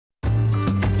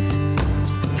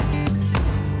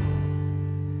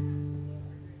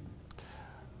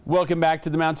Welcome back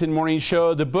to the Mountain Morning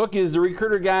Show. The book is The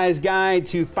Recruiter Guy's Guide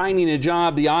to Finding a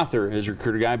Job. The author is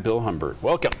Recruiter Guy Bill Humbert.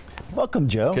 Welcome. Welcome,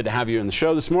 Joe. Good to have you in the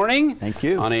show this morning. Thank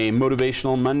you. On a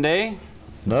motivational Monday.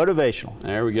 Motivational.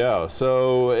 There we go.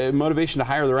 So motivation to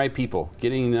hire the right people,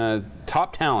 getting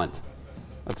top talent.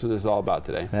 That's what this is all about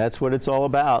today. That's what it's all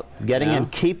about, getting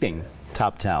and keeping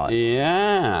top talent.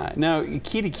 Yeah. Now,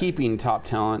 key to keeping top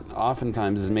talent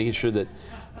oftentimes is making sure that,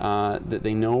 that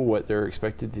they know what they're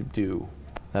expected to do.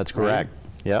 That's correct.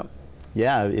 Right? Yep.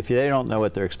 Yeah, if they don't know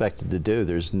what they're expected to do,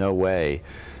 there's no way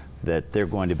that they're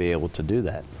going to be able to do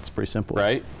that. It's pretty simple.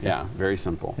 Right? Yeah, very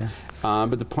simple. Yeah.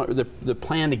 But the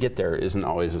plan to get there isn't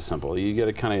always as simple. You got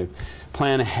to kind of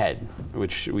plan ahead,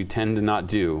 which we tend to not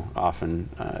do often.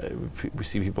 We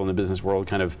see people in the business world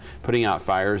kind of putting out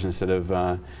fires instead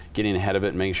of getting ahead of it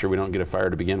and making sure we don't get a fire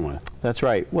to begin with. That's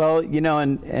right. Well, you know,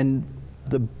 and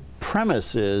the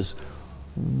premise is,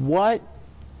 what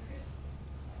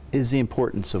is the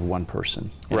importance of one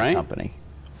person in a company?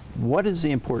 What is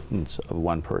the importance of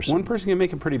one person? One person can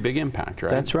make a pretty big impact, right?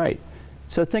 That's right.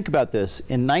 So think about this.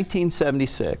 In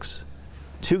 1976,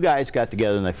 two guys got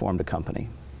together and they formed a company.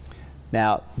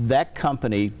 Now, that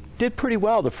company did pretty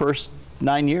well the first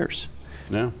 9 years.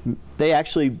 Yeah. They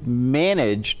actually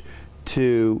managed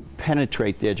to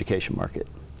penetrate the education market.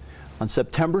 On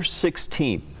September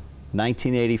 16th,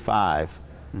 1985,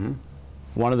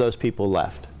 one of those people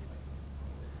left.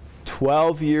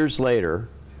 12 years later,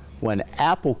 when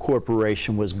Apple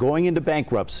Corporation was going into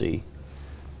bankruptcy,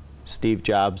 Steve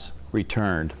Jobs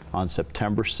returned on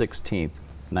September 16th,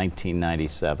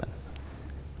 1997.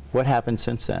 What happened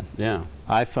since then? Yeah.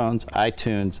 iPhones,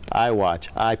 iTunes,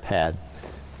 iWatch, iPad.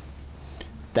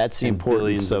 That's the importance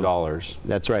billions of dollars.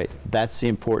 That's right. That's the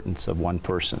importance of one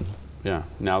person. Yeah.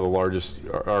 Now the largest,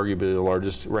 arguably the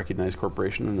largest recognized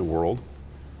corporation in the world.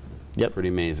 Yep. Pretty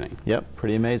amazing. Yep.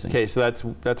 Pretty amazing. Okay, so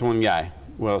that's one guy.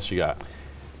 What else you got?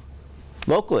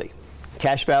 Locally,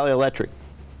 Cache Valley Electric,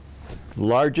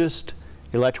 largest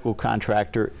electrical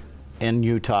contractor in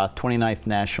Utah, 29th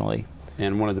nationally.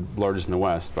 And one of the largest in the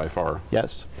West by far.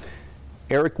 Yes.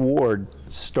 Eric Ward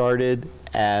started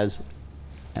as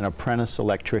an apprentice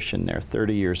electrician there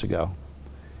 30 years ago.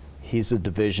 He's a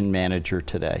division manager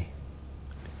today.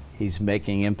 He's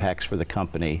making impacts for the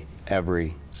company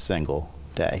every single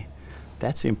day.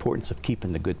 That's the importance of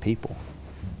keeping the good people.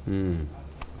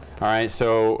 All right,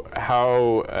 so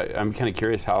how, I'm kind of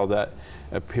curious how that,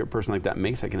 a person like that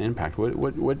makes like an impact.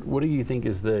 What do you think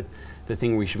is the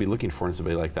thing we should be looking for in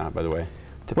somebody like that, by the way,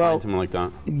 to find someone like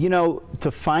that? You know,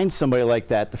 to find somebody like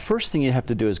that, the first thing you have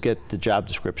to do is get the job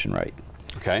description right.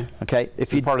 Okay. Okay.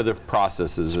 If it's part of the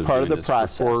process, part of the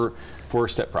process.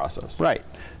 Four-step process. Right.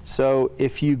 So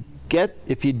if you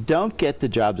don't get the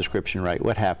job description right,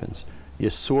 what happens? You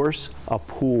source a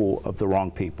pool of the wrong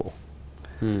people.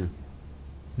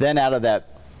 Then out of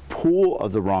that pool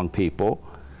of the wrong people,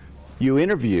 you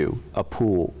interview a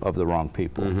pool of the wrong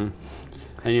people.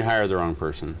 And you hire the wrong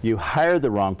person. You hire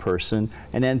the wrong person,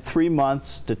 and then 3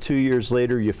 months to 2 years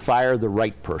later, you fire the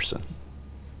right person.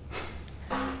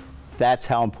 That's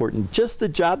how important. Just the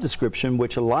job description,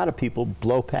 which a lot of people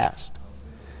blow past.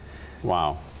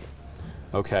 Wow.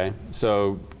 Okay.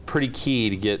 So pretty key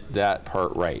to get that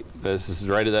part right. This is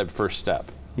right at that first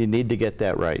step. You need to get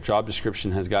that right. Job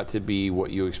description has got to be what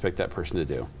you expect that person to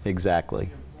do. Exactly.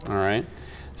 All right.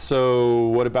 So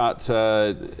what about,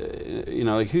 you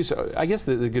know, like who's, I guess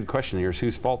the good question here is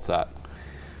whose fault's that?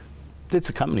 It's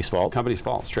the company's fault. Company's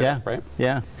fault, straight up, right?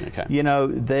 Yeah. Okay. You know,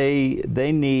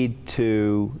 they need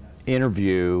to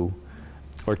interview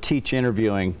or teach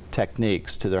interviewing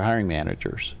techniques to their hiring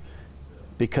managers.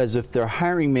 Because if their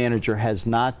hiring manager has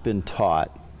not been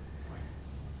taught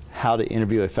how to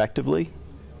interview effectively,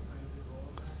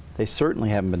 they certainly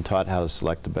haven't been taught how to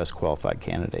select the best qualified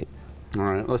candidate. All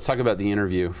right, let's talk about the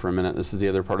interview for a minute. This is the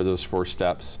other part of those 4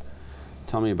 steps.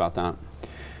 Tell me about that.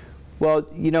 Well,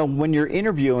 you know, when you're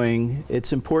interviewing,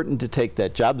 it's important to take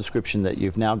that job description that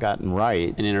you've now gotten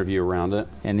right. And interview around it.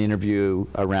 And interview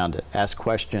around it. Ask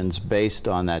questions based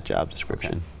on that job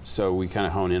description. Okay. So we kind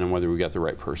of hone in on whether we got the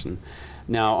right person.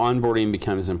 Now, onboarding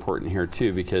becomes important here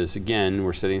too, because again,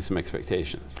 we're setting some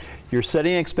expectations. You're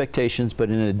setting expectations, but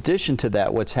in addition to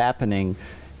that, what's happening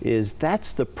is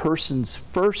that's the person's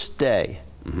first day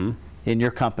in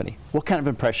your company. What kind of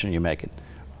impression are you making?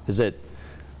 Is it,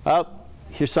 oh,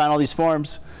 here, sign all these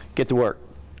forms, get to work?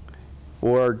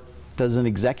 Or does an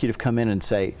executive come in and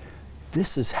say,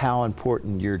 this is how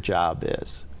important your job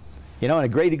is? You know, and a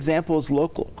great example is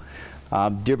local.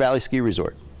 Deer Valley Ski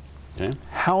Resort. Okay.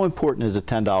 How important is a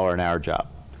 $10 an hour job?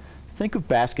 Think of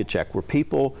basket check, where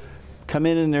people come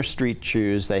in their street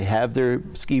shoes, they have their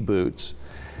ski boots,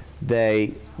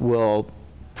 They will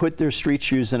put their street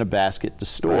shoes in a basket to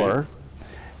store, Right.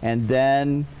 and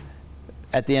then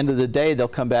at the end of the day, they'll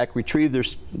come back, retrieve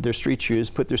their street shoes,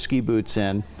 put their ski boots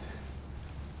in.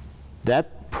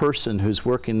 That person who's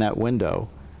working that window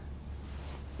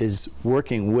is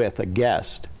working with a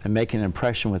guest and making an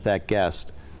impression with that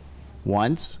guest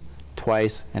once,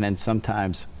 twice, and then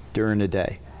sometimes during the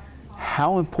day.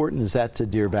 How important is that to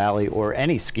Deer Valley or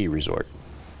any ski resort?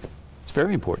 It's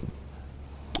very important.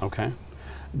 Okay.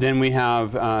 Then we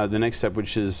have the next step,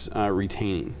 which is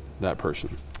retaining that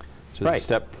person. So Right. it's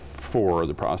step 4 of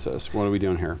the process. What are we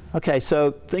doing here? Okay,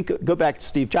 so go back to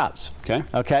Steve Jobs. Okay.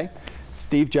 Okay?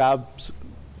 Steve Jobs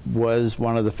was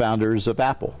one of the founders of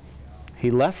Apple. He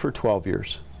left for 12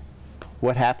 years.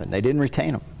 What happened? They didn't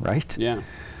retain him, right? Yeah.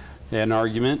 They had an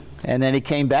argument. And then he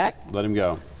came back. Let him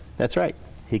go. That's right.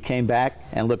 He came back,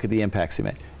 and look at the impacts he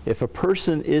made. If a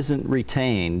person isn't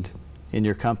retained in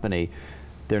your company,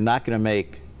 they're not going to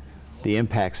make the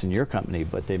impacts in your company,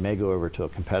 but they may go over to a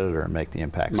competitor and make the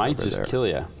impacts Might over just there. kill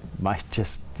you.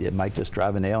 It might just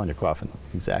drive a nail in your coffin.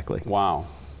 Exactly. Wow.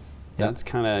 Yep. That's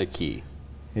kind of key.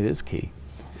 It is key.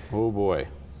 Oh boy.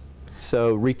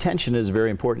 So retention is very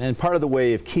important, and part of the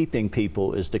way of keeping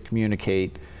people is to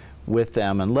communicate with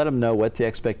them and let them know what the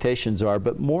expectations are,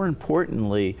 but more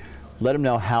importantly, let them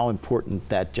know how important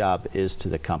that job is to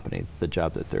the company, the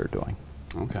job that they're doing.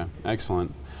 Okay,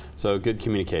 excellent. So good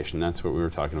communication, that's what we were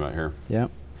talking about here. Yeah.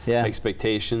 Yeah.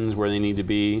 Expectations, where they need to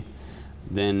be,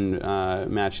 then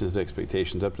matching those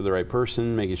expectations up to the right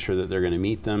person, making sure that they're going to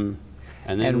meet them,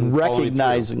 and then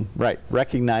recognizing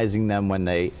them when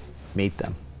they meet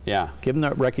them. Yeah. Give them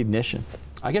that recognition.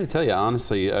 I got to tell you,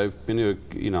 honestly, I've been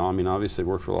to, obviously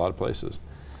worked for a lot of places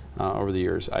over the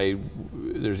years.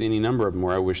 There's any number of them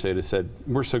where I wish they'd have said,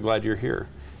 "We're so glad you're here.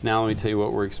 Now let me tell you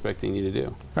what we're expecting you to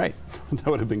do." Right. That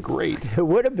would have been great. It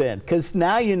would have been, because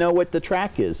now you know what the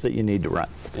track is that you need to run.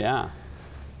 Yeah.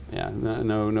 Yeah,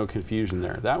 no confusion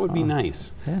there. That would be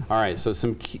nice. Yeah. All right, so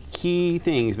some key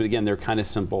things, but again, they're kind of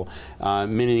simple.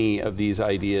 Many of these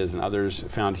ideas and others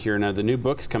found here. Now, the new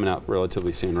book's coming out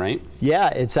relatively soon, right? Yeah,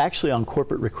 it's actually on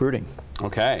corporate recruiting.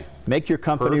 Okay. Make your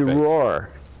company Perfect. roar.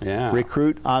 Yeah.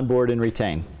 Recruit, onboard, and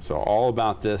retain. So all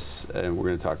about this, and we're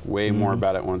going to talk way more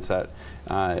about it once that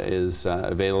is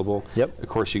available. Yep. Of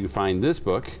course, you can find this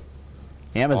book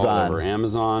Amazon. all over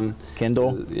Amazon.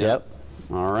 Kindle. Yep.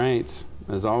 All right.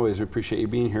 As always, we appreciate you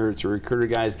being here. It's a Recruiter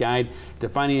Guy's Guide to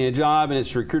Finding a Job, and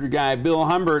it's Recruiter Guy Bill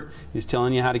Humbert who's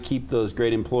telling you how to keep those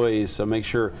great employees. So make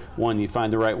sure, one, you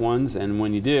find the right ones, and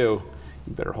when you do,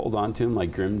 you better hold on to them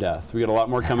like grim death. We got a lot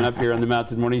more coming up here on the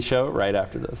Mountain Morning Show right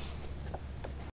after this.